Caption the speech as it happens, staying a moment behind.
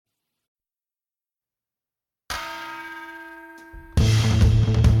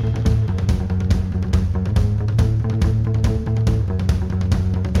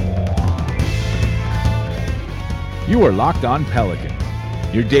You are Locked On Pelicans,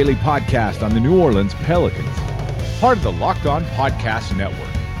 your daily podcast on the New Orleans Pelicans, part of the Locked On Podcast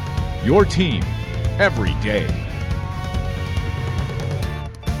Network, your team every day.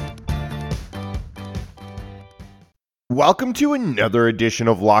 Welcome to another edition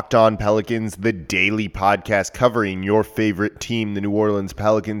of Locked On Pelicans, the daily podcast covering your favorite team, the New Orleans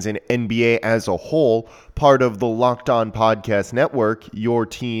Pelicans, and NBA as a whole, part of the Locked On Podcast Network, your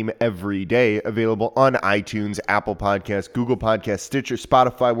team every day, available on iTunes, Apple Podcasts, Google Podcasts, Stitcher,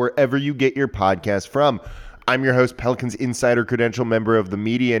 Spotify, wherever you get your podcast from. I'm your host, Pelicans Insider Credential member of the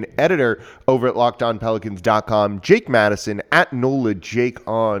media and editor over at LockedOnPelicans.com, Jake Madison, at NOLA Jake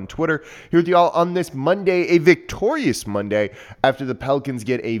on Twitter. Here with you all on this Monday, a victorious Monday, after the Pelicans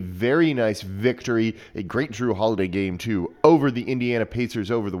get a very nice victory, a great Jrue Holiday game too, over the Indiana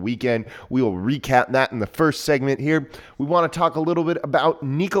Pacers over the weekend. We will recap that in the first segment here. We want to talk a little bit about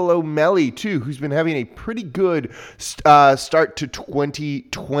Nicolo Melli too, who's been having a pretty good start to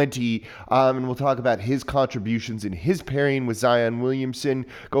 2020, and we'll talk about his contributions in his pairing with Zion Williamson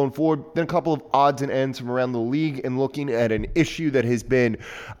going forward. Then a couple of odds and ends from around the league and looking at an issue that has been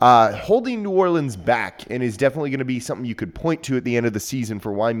holding New Orleans back and is definitely going to be something you could point to at the end of the season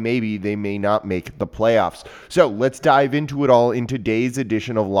for why maybe they may not make the playoffs. So let's dive into it all in today's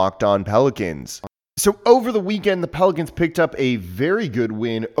edition of Locked On Pelicans. So over the weekend, the Pelicans picked up a very good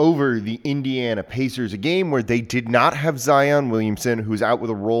win over the Indiana Pacers, a game where they did not have Zion Williamson, who's out with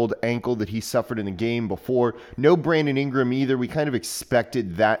a rolled ankle that he suffered in the game before. No Brandon Ingram either. We kind of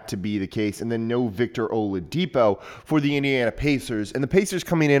expected that to be the case. And then no Victor Oladipo for the Indiana Pacers. And the Pacers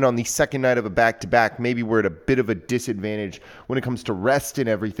coming in on the second night of a back-to-back, maybe we're at a bit of a disadvantage when it comes to rest and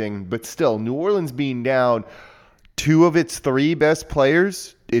everything. But still, New Orleans being down two of its three best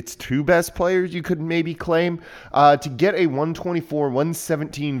players, its two best players, you could maybe claim, to get a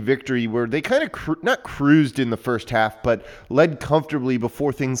 124-117 victory where they kind of not cruised in the first half, but led comfortably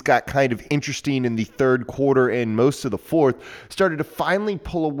before things got kind of interesting in the third quarter and most of the fourth, started to finally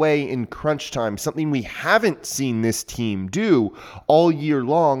pull away in crunch time, something we haven't seen this team do all year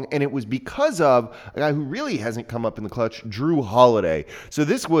long, and it was because of a guy who really hasn't come up in the clutch, Jrue Holiday. So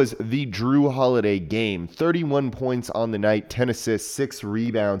this was the Jrue Holiday game. 31 points on the night, 10 assists, 6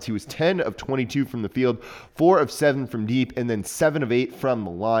 rebounds. He was 10 of 22 from the field, 4 of 7 from deep, and then 7 of 8 from the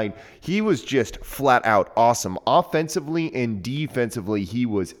line. He was just flat out awesome. Offensively and defensively, he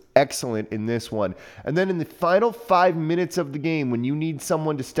was excellent in this one. And then in the final 5 minutes of the game, when you need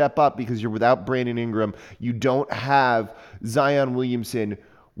someone to step up because you're without Brandon Ingram, you don't have Zion Williamson,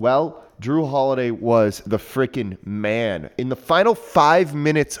 well, Jrue Holiday was the freaking man. In the final 5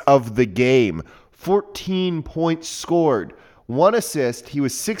 minutes of the game, 14 points scored, 1 assist. He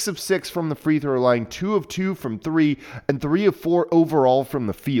was 6 of 6 from the free throw line, 2 of 2 from 3, and 3 of 4 overall from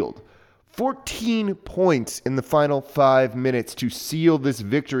the field. 14 points in the final 5 minutes to seal this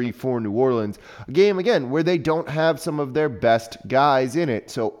victory for New Orleans. A game, again, where they don't have some of their best guys in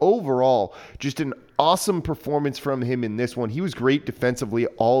it. So overall, just an awesome performance from him in this one. He was great defensively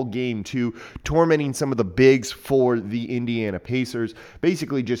all game too, tormenting some of the bigs for the Indiana Pacers.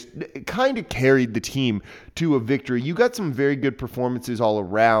 Basically just kind of carried the team to a victory. You got some very good performances all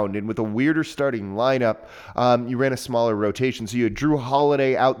around, and with a weirder starting lineup, you ran a smaller rotation. So you had Jrue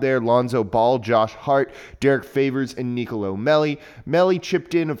Holiday out there, Lonzo Ball, Josh Hart, Derek Favors, and Nicolo Melli. Melli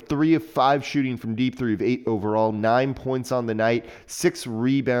chipped in of 3 of 5 shooting from deep, 3 of 8 overall, 9 points on the night, 6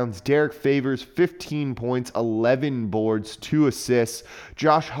 rebounds. Derek Favors, 15 points, 11 boards, 2 assists.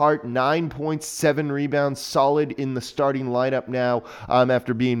 Josh Hart, 9 points, 7 rebounds, solid in the starting lineup now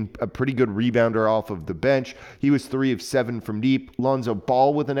after being a pretty good rebounder off of the bench. He was 3 of 7 from deep. Lonzo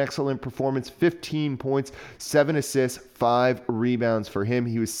Ball with an excellent performance, 15 points, 7 assists, 5 rebounds for him.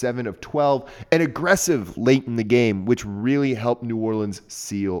 He was 7 of 12 and aggressive late in the game, which really helped New Orleans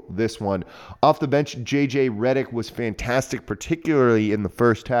seal this one. Off the bench, JJ Redick was fantastic, particularly in the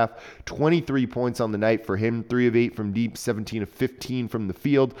first half. 23 points on the night for him, 3 of 8 from deep, 17 of 15 from the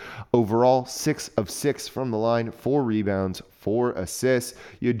field. Overall, 6 of 6 from the line, 4 rebounds, 4 assists.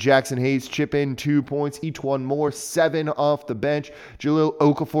 You had Jackson Hayes chip in 2 points, each one more, 7 off the bench. Jahlil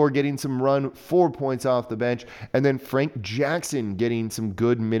Okafor getting some run, 4 points off the bench. And then Frank Jackson getting some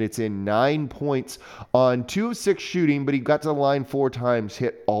good minutes in, 9 points on 2 of 6 shooting, but he got to the line 4 times,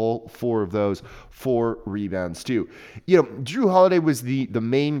 hit all 4 of those, 4 rebounds too. You know, Jrue Holiday was the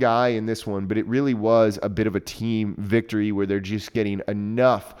main guy in this one, but it really was a bit of a team victory where they're just getting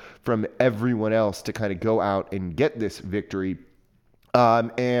enough from everyone else to kind of go out and get this victory.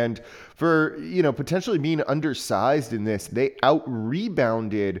 And for, potentially being undersized in this, they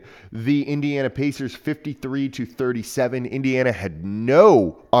out-rebounded the Indiana Pacers 53-37. Indiana had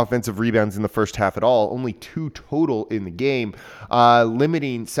no offensive rebounds in the first half at all, only 2 total in the game,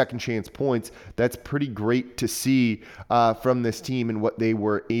 limiting second chance points. That's pretty great to see from this team and what they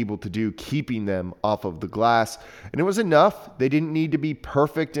were able to do, keeping them off of the glass. And it was enough. They didn't need to be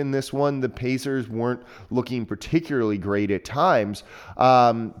perfect in this one. The Pacers weren't looking particularly great at times.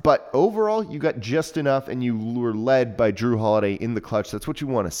 But overall, you got just enough, and you were led by Jrue Holiday in the clutch. That's what you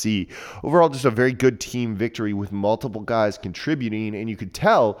want to see. Overall, just a very good team victory with multiple guys contributing, and you could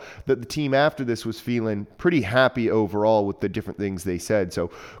tell that the team after this was feeling pretty happy overall with the different things they said. So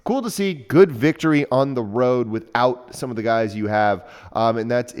cool to see. Good victory on the road without some of the guys you have,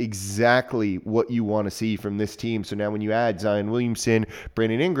 and that's exactly what you want to see from this team. So now when you add Zion Williamson,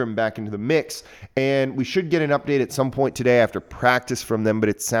 Brandon Ingram back into the mix, and we should get an update at some point today after practice from them, but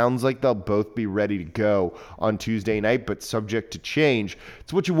it sounds like they'll both be ready to go on Tuesday night, but subject to change.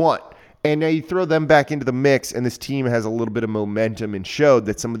 It's what you want. And now you throw them back into the mix, and this team has a little bit of momentum and showed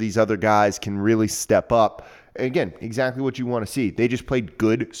that some of these other guys can really step up. Again, exactly what you want to see. They just played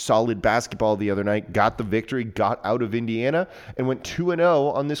good, solid basketball the other night, got the victory, got out of Indiana, and went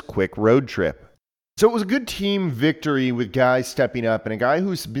 2-0 on this quick road trip. So it was a good team victory with guys stepping up, and a guy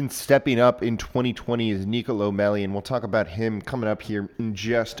who's been stepping up in 2020 is Nicolo Melli, and we'll talk about him coming up here in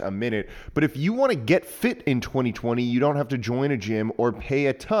just a minute. But if you want to get fit in 2020, you don't have to join a gym or pay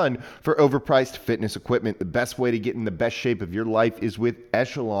a ton for overpriced fitness equipment. The best way to get in the best shape of your life is with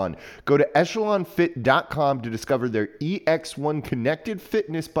Echelon. Go to echelonfit.com to discover their EX1 connected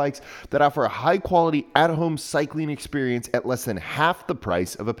fitness bikes that offer a high-quality at-home cycling experience at less than half the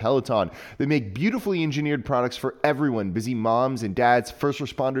price of a Peloton. They make beautifully engineered products for everyone, busy moms and dads, first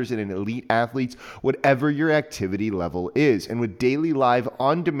responders, and elite athletes, whatever your activity level is. And with daily live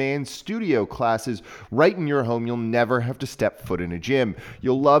on-demand studio classes right in your home, you'll never have to step foot in a gym.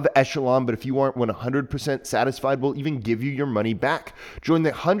 You'll love Echelon, but if you aren't 100% satisfied, we'll even give you your money back. Join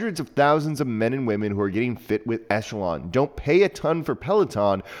the hundreds of thousands of men and women who are getting fit with Echelon. Don't pay a ton for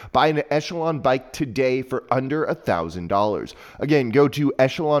Peloton. Buy an Echelon bike today for under $1,000. Again, go to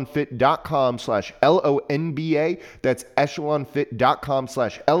echelonfit.com/LONBA. That's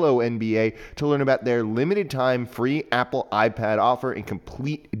echelonfit.com/LONBA to learn about their limited time free Apple iPad offer and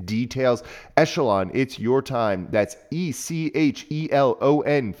complete details. Echelon, it's your time. That's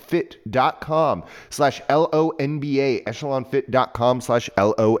ECHELON fit.com/LONBA.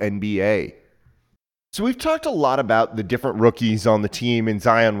 echelonfit.com/LONBA. So we've talked a lot about the different rookies on the team in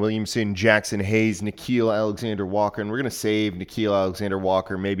Zion Williamson, Jackson Hayes, Nickeil Alexander-Walker, and we're going to save Nickeil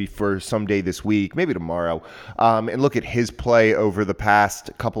Alexander-Walker maybe for someday this week, maybe tomorrow, and look at his play over the past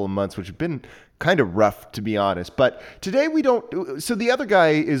couple of months, which have been kind of rough, to be honest. But today we don't. So the other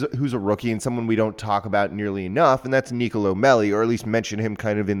guy who's a rookie and someone we don't talk about nearly enough, and that's Nicolo Melli, or at least mention him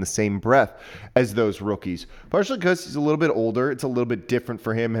kind of in the same breath as those rookies. Partially because he's a little bit older. It's a little bit different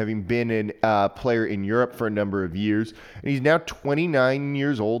for him, having been a player in Europe for a number of years. And he's now 29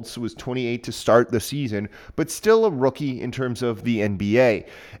 years old, so was 28 to start the season, but still a rookie in terms of the NBA.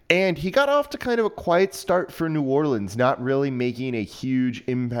 And he got off to kind of a quiet start for New Orleans, not really making a huge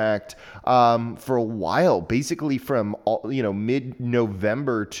impact for a while, basically from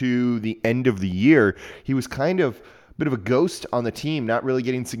mid-November to the end of the year. He was kind of a bit of a ghost on the team, not really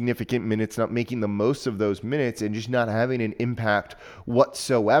getting significant minutes, not making the most of those minutes, and just not having an impact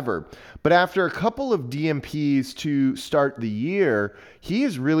whatsoever. But after a couple of DMPs to start the year, he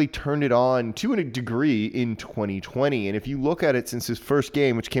has really turned it on to a degree in 2020. And if you look at it since his first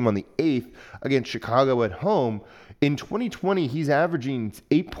game, which came on the 8th against Chicago at home, in 2020, he's averaging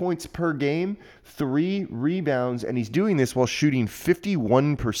 8 points per game, 3 rebounds, and he's doing this while shooting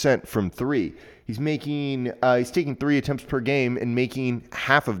 51% from 3. He's taking 3 attempts per game and making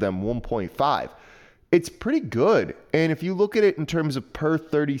half of them 1.5. It's pretty good. And if you look at it in terms of per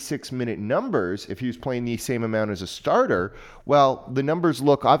 36-minute numbers, if he was playing the same amount as a starter, well, the numbers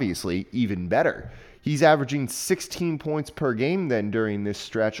look obviously even better. He's averaging 16 points per game then during this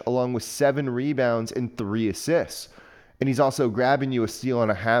stretch, along with 7 rebounds and 3 assists. And he's also grabbing you a steal and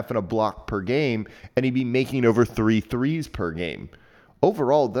a half and a block per game, and he'd be making over 3 threes per game.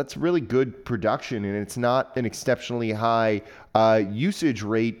 Overall, that's really good production, and it's not an exceptionally high usage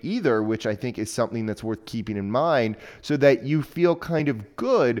rate either, which I think is something that's worth keeping in mind so that you feel kind of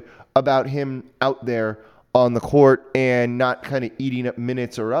good about him out there on the court and not kind of eating up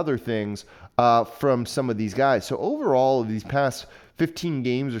minutes or other things from some of these guys. So overall, these past 15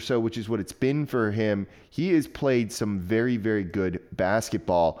 games or so, which is what it's been for him, he has played some very, very good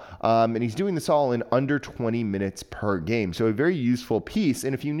basketball. And he's doing this all in under 20 minutes per game. So a very useful piece.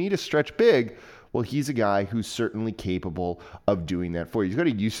 And if you need a stretch big, well, he's a guy who's certainly capable of doing that for you. He's got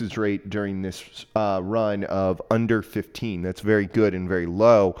a usage rate during this run of under 15. That's very good and very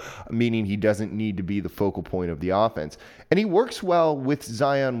low, meaning he doesn't need to be the focal point of the offense. And he works well with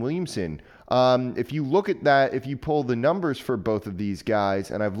Zion Williamson. If you look at that, if you pull the numbers for both of these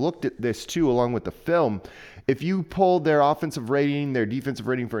guys, and I've looked at this too along with the film, if you pull their offensive rating, their defensive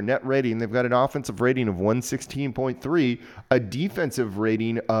rating for a net rating, they've got an offensive rating of 116.3, a defensive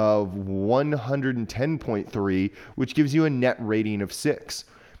rating of 110.3, which gives you a net rating of 6.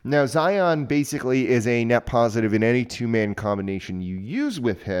 Now, Zion basically is a net positive in any two-man combination you use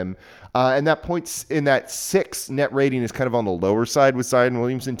with him, and that points in that 6 net rating is kind of on the lower side with Zion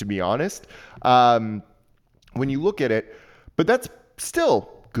Williamson, to be honest, when you look at it, but that's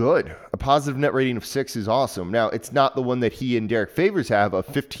still good. A positive net rating of 6 is awesome. Now, it's not the one that he and Derek Favors have of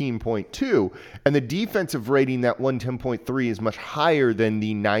 15.2, and the defensive rating, that 110.3, is much higher than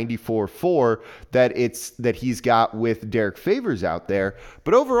the 94.4 that he's got with Derek Favors out there.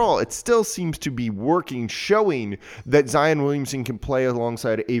 But overall, it still seems to be working, showing that Zion Williamson can play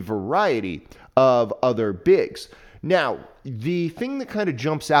alongside a variety of other bigs. Now, the thing that kind of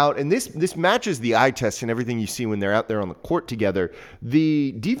jumps out, and this matches the eye test and everything you see when they're out there on the court together,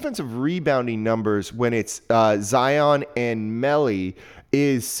 the defensive rebounding numbers when it's Zion and Melli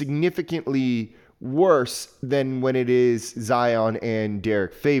is significantly worse than when it is Zion and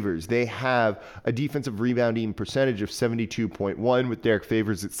Derek Favors. They have a defensive rebounding percentage of 72.1 with Derek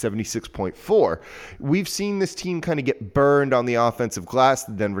Favors at 76.4. We've seen this team kind of get burned on the offensive glass.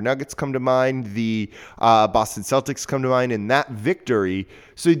 The Denver Nuggets come to mind. The Boston Celtics come to mind in that victory.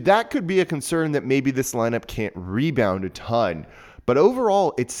 So that could be a concern that maybe this lineup can't rebound a ton. But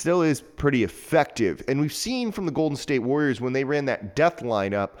overall, it still is pretty effective. And we've seen from the Golden State Warriors when they ran that death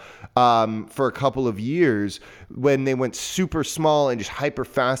lineup for a couple of years, when they went super small and just hyper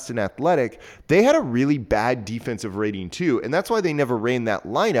fast and athletic, they had a really bad defensive rating too. And that's why they never ran that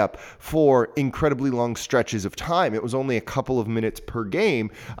lineup for incredibly long stretches of time. It was only a couple of minutes per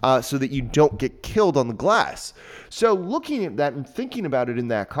game so that you don't get killed on the glass. So looking at that and thinking about it in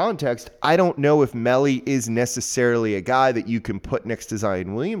that context, I don't know if Melli is necessarily a guy that you can put next to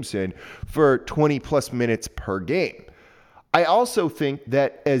Zion Williamson for 20 plus minutes per game. I also think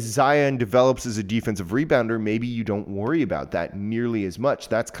that as Zion develops as a defensive rebounder, maybe you don't worry about that nearly as much.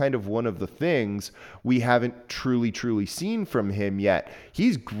 That's kind of one of the things we haven't truly seen from him yet.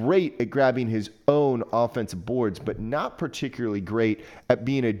 He's great at grabbing his own offensive boards, but not particularly great at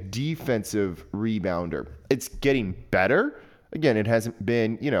being a defensive rebounder. It's getting better. Again, it hasn't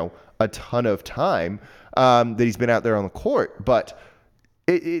been, a ton of time that he's been out there on the court, but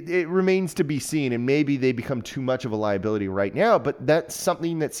it remains to be seen, and maybe they become too much of a liability right now, but that's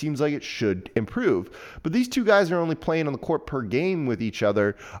something that seems like it should improve. But these two guys are only playing on the court per game with each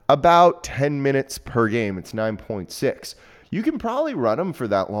other about 10 minutes per game. It's 9.6. You can probably run them for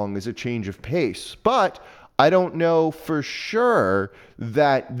that long as a change of pace, but I don't know for sure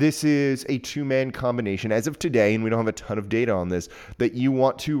that this is a two-man combination as of today, and we don't have a ton of data on this, that you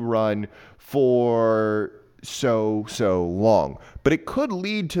want to run for so long. But it could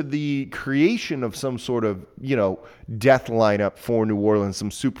lead to the creation of some sort of, death lineup for New Orleans,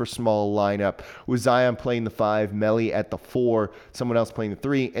 some super small lineup with Zion playing the 5, Melli at the 4, someone else playing the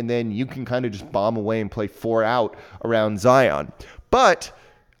 3, and then you can kind of just bomb away and play 4 out around Zion. But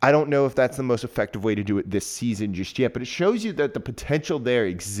I don't know if that's the most effective way to do it this season just yet, but it shows you that the potential there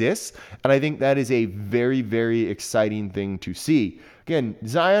exists, and I think that is a very, very exciting thing to see. Again,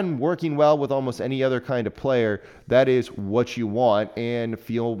 Zion working well with almost any other kind of player, that is what you want, and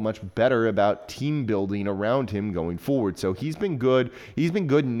feel much better about team building around him going forward. So he's been good. He's been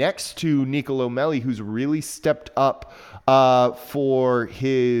good next to Nicolo Melli, who's really stepped up for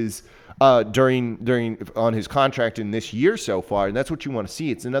his during on his contract in this year so far, and that's what you want to see.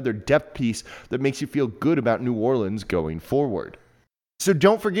 It's another depth piece that makes you feel good about New Orleans going forward. So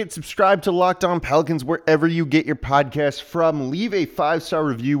don't forget, subscribe to Locked On Pelicans wherever you get your podcasts from. Leave a 5-star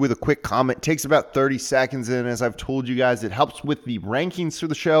review with a quick comment. It takes about 30 seconds, and as I've told you guys, it helps with the rankings for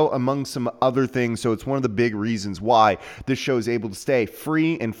the show, among some other things. So it's one of the big reasons why this show is able to stay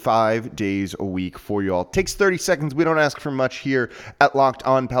free and 5 days a week for you all. It takes 30 seconds. We don't ask for much here at Locked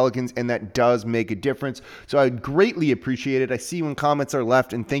On Pelicans, and that does make a difference. So I'd greatly appreciate it. I see when comments are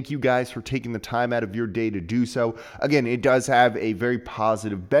left, and thank you guys for taking the time out of your day to do so. Again, it does have a very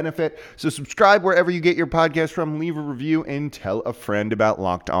positive benefit. So subscribe wherever you get your podcast from, leave a review, and tell a friend about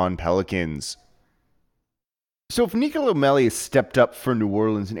Locked On Pelicans. So if Nicolo Melli has stepped up for New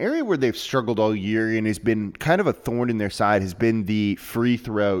Orleans, an area where they've struggled all year and has been kind of a thorn in their side has been the free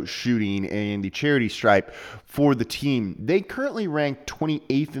throw shooting and the charity stripe for the team. They currently rank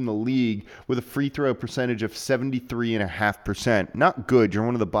 28th in the league with a free throw percentage of 73.5%. Not good. You're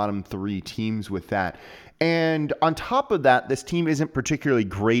one of the bottom 3 teams with that. And on top of that, this team isn't particularly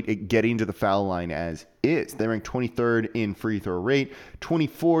great at getting to the foul line as is. They rank 23rd in free throw rate,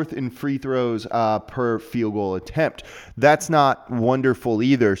 24th in free throws per field goal attempt. That's not wonderful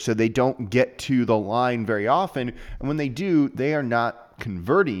either, so they don't get to the line very often. And when they do, they are not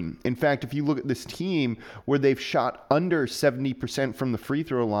converting. In fact, if you look at this team where they've shot under 70% from the free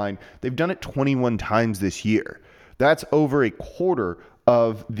throw line, they've done it 21 times this year. That's over a quarter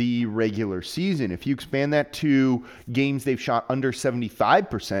of the regular season. If you expand that to games they've shot under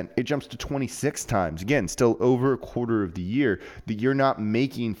 75%, it jumps to 26 times. Again, still over a quarter of the year that you're not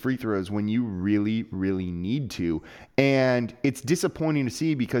making free throws when you really, really need to. And it's disappointing to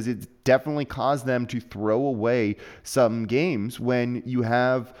see because it's definitely caused them to throw away some games when you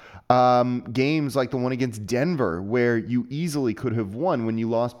have games like the one against Denver where you easily could have won when you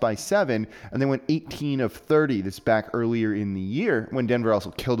lost by 7 and they went 18 of 30 this back earlier in the year when Denver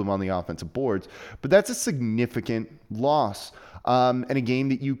also killed them on the offensive boards. But that's a significant loss and a game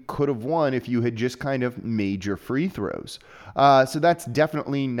that you could have won if you had just kind of made your free throws. So that's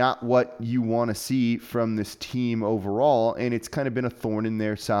definitely not what you want to see from this team overall, and it's kind of been a thorn in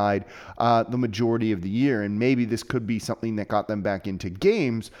their side the majority of the year, and maybe this could be something that got them back into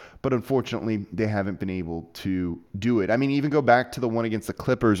games, but unfortunately they haven't been able to do it. I mean, even go back to the one against the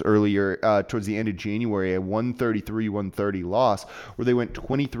Clippers earlier towards the end of January, a 133-130 loss where they went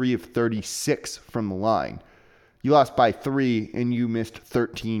 23 of 36 from the line. You lost by 3 and you missed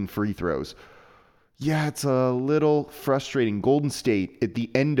 13 free throws. Yeah, it's a little frustrating. Golden State at the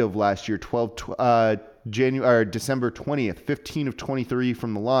end of last year, December 20th, 15 of 23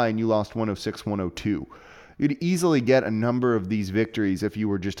 from the line, you lost 106-102. You'd easily get a number of these victories if you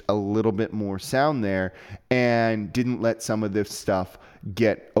were just a little bit more sound there and didn't let some of this stuff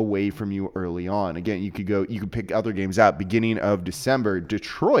get away from you early on. Again, you could pick other games out. Beginning of December,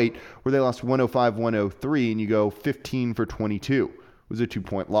 Detroit, where they lost 105-103, and you go 15 for 22. It was a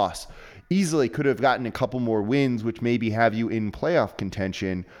 2-point loss. Easily could have gotten a couple more wins, which maybe have you in playoff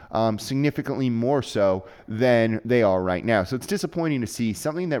contention, significantly more so than they are right now. So it's disappointing to see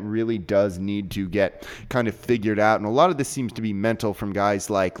something that really does need to get kind of figured out. And a lot of this seems to be mental from guys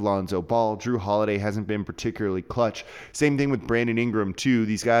like Lonzo Ball. Drew Holiday hasn't been particularly clutch. Same thing with Brandon Ingram, too.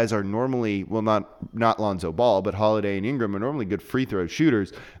 These guys are normally, well, not Lonzo Ball, but Holiday and Ingram are normally good free throw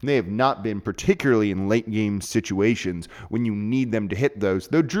shooters. And they have not been particularly in late game situations when you need them to hit those.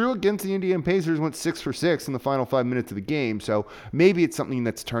 Though Drew against the Indiana Pacers went 6 for 6 in the final 5 minutes of the game, so maybe it's something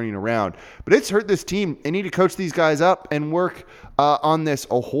that's turning around. But it's hurt this team. They need to coach these guys up and work on this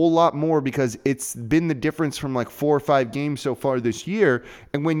a whole lot more because it's been the difference from like 4 or 5 games so far this year.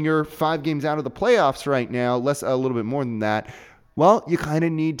 And when you're 5 games out of the playoffs right now, a little bit more than that, well, you kind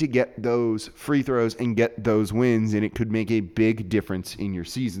of need to get those free throws and get those wins, and it could make a big difference in your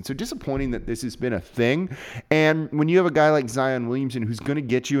season. So disappointing that this has been a thing. And when you have a guy like Zion Williamson who's going to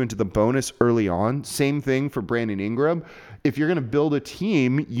get you into the bonus early on, same thing for Brandon Ingram. If you're going to build a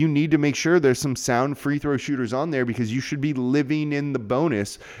team, you need to make sure there's some sound free throw shooters on there because you should be living in the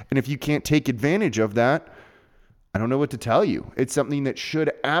bonus. And if you can't take advantage of that, I don't know what to tell you. It's something that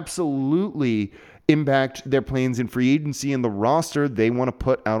should absolutely impact their plans in free agency and the roster they want to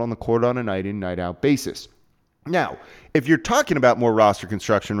put out on the court on a night in, night out basis. Now, if you're talking about more roster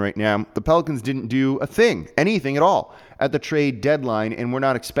construction right now, the Pelicans didn't do anything at all at the trade deadline, and we're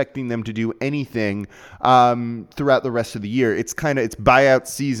not expecting them to do anything throughout the rest of the year. It's buyout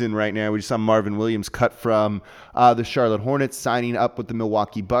season right now. We just saw Marvin Williams cut from the Charlotte Hornets, signing up with the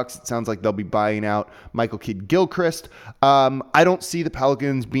Milwaukee Bucks. It sounds like they'll be buying out Michael Kidd-Gilchrist. I don't see the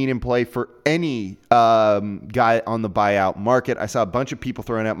Pelicans being in play for any guy on the buyout market. I saw a bunch of people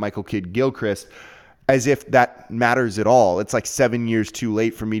throwing out Michael Kidd-Gilchrist as if that matters at all. It's like 7 years too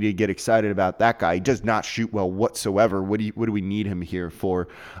late for me to get excited about that guy. He does not shoot well whatsoever. What do we need him here for?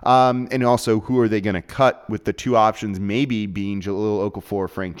 And also, who are they going to cut with the 2 options maybe being Jahlil Okafor or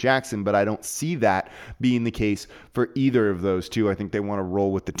Frank Jackson, but I don't see that being the case for either of those 2. I think they want to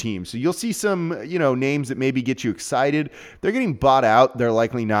roll with the team. So you'll see some, names that maybe get you excited. They're getting bought out. They're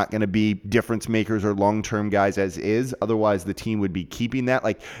likely not going to be difference makers or long-term guys as is. Otherwise, the team would be keeping that.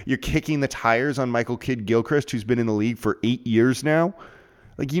 Like, you're kicking the tires on Michael Kidd-Gilchrist, who's been in the league for 8 years now.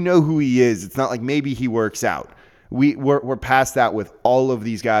 Like, you know who he is. It's not like maybe he works out. we're past that with all of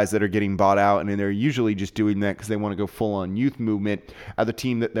these guys that are getting bought out, and they're usually just doing that because they want to go full on youth movement at the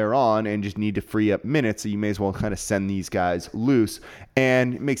team that they're on and just need to free up minutes. So you may as well kind of send these guys loose,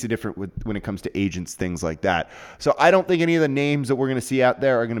 and it makes it different when it comes to agents, things like that. So I don't think any of the names that we're going to see out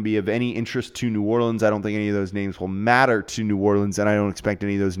there are going to be of any interest to New Orleans. I don't think any of those names will matter to New Orleans, and I don't expect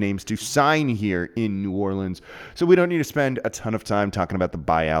any of those names to sign here in New Orleans. So we don't need to spend a ton of time talking about the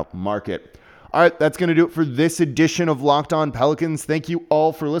buyout market. All right, that's going to do it for this edition of Locked On Pelicans. Thank you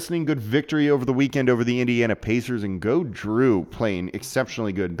all for listening. Good victory over the weekend over the Indiana Pacers, and go Drew, playing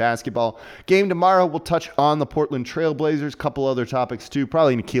exceptionally good basketball. Game tomorrow, we'll touch on the Portland Trail Blazers, couple other topics too,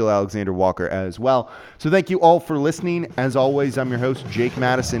 probably Nickeil Alexander-Walker as well. So thank you all for listening. As always, I'm your host, Jake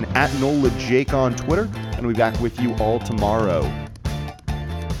Madison, at NOLA Jake on Twitter, and we'll be back with you all tomorrow.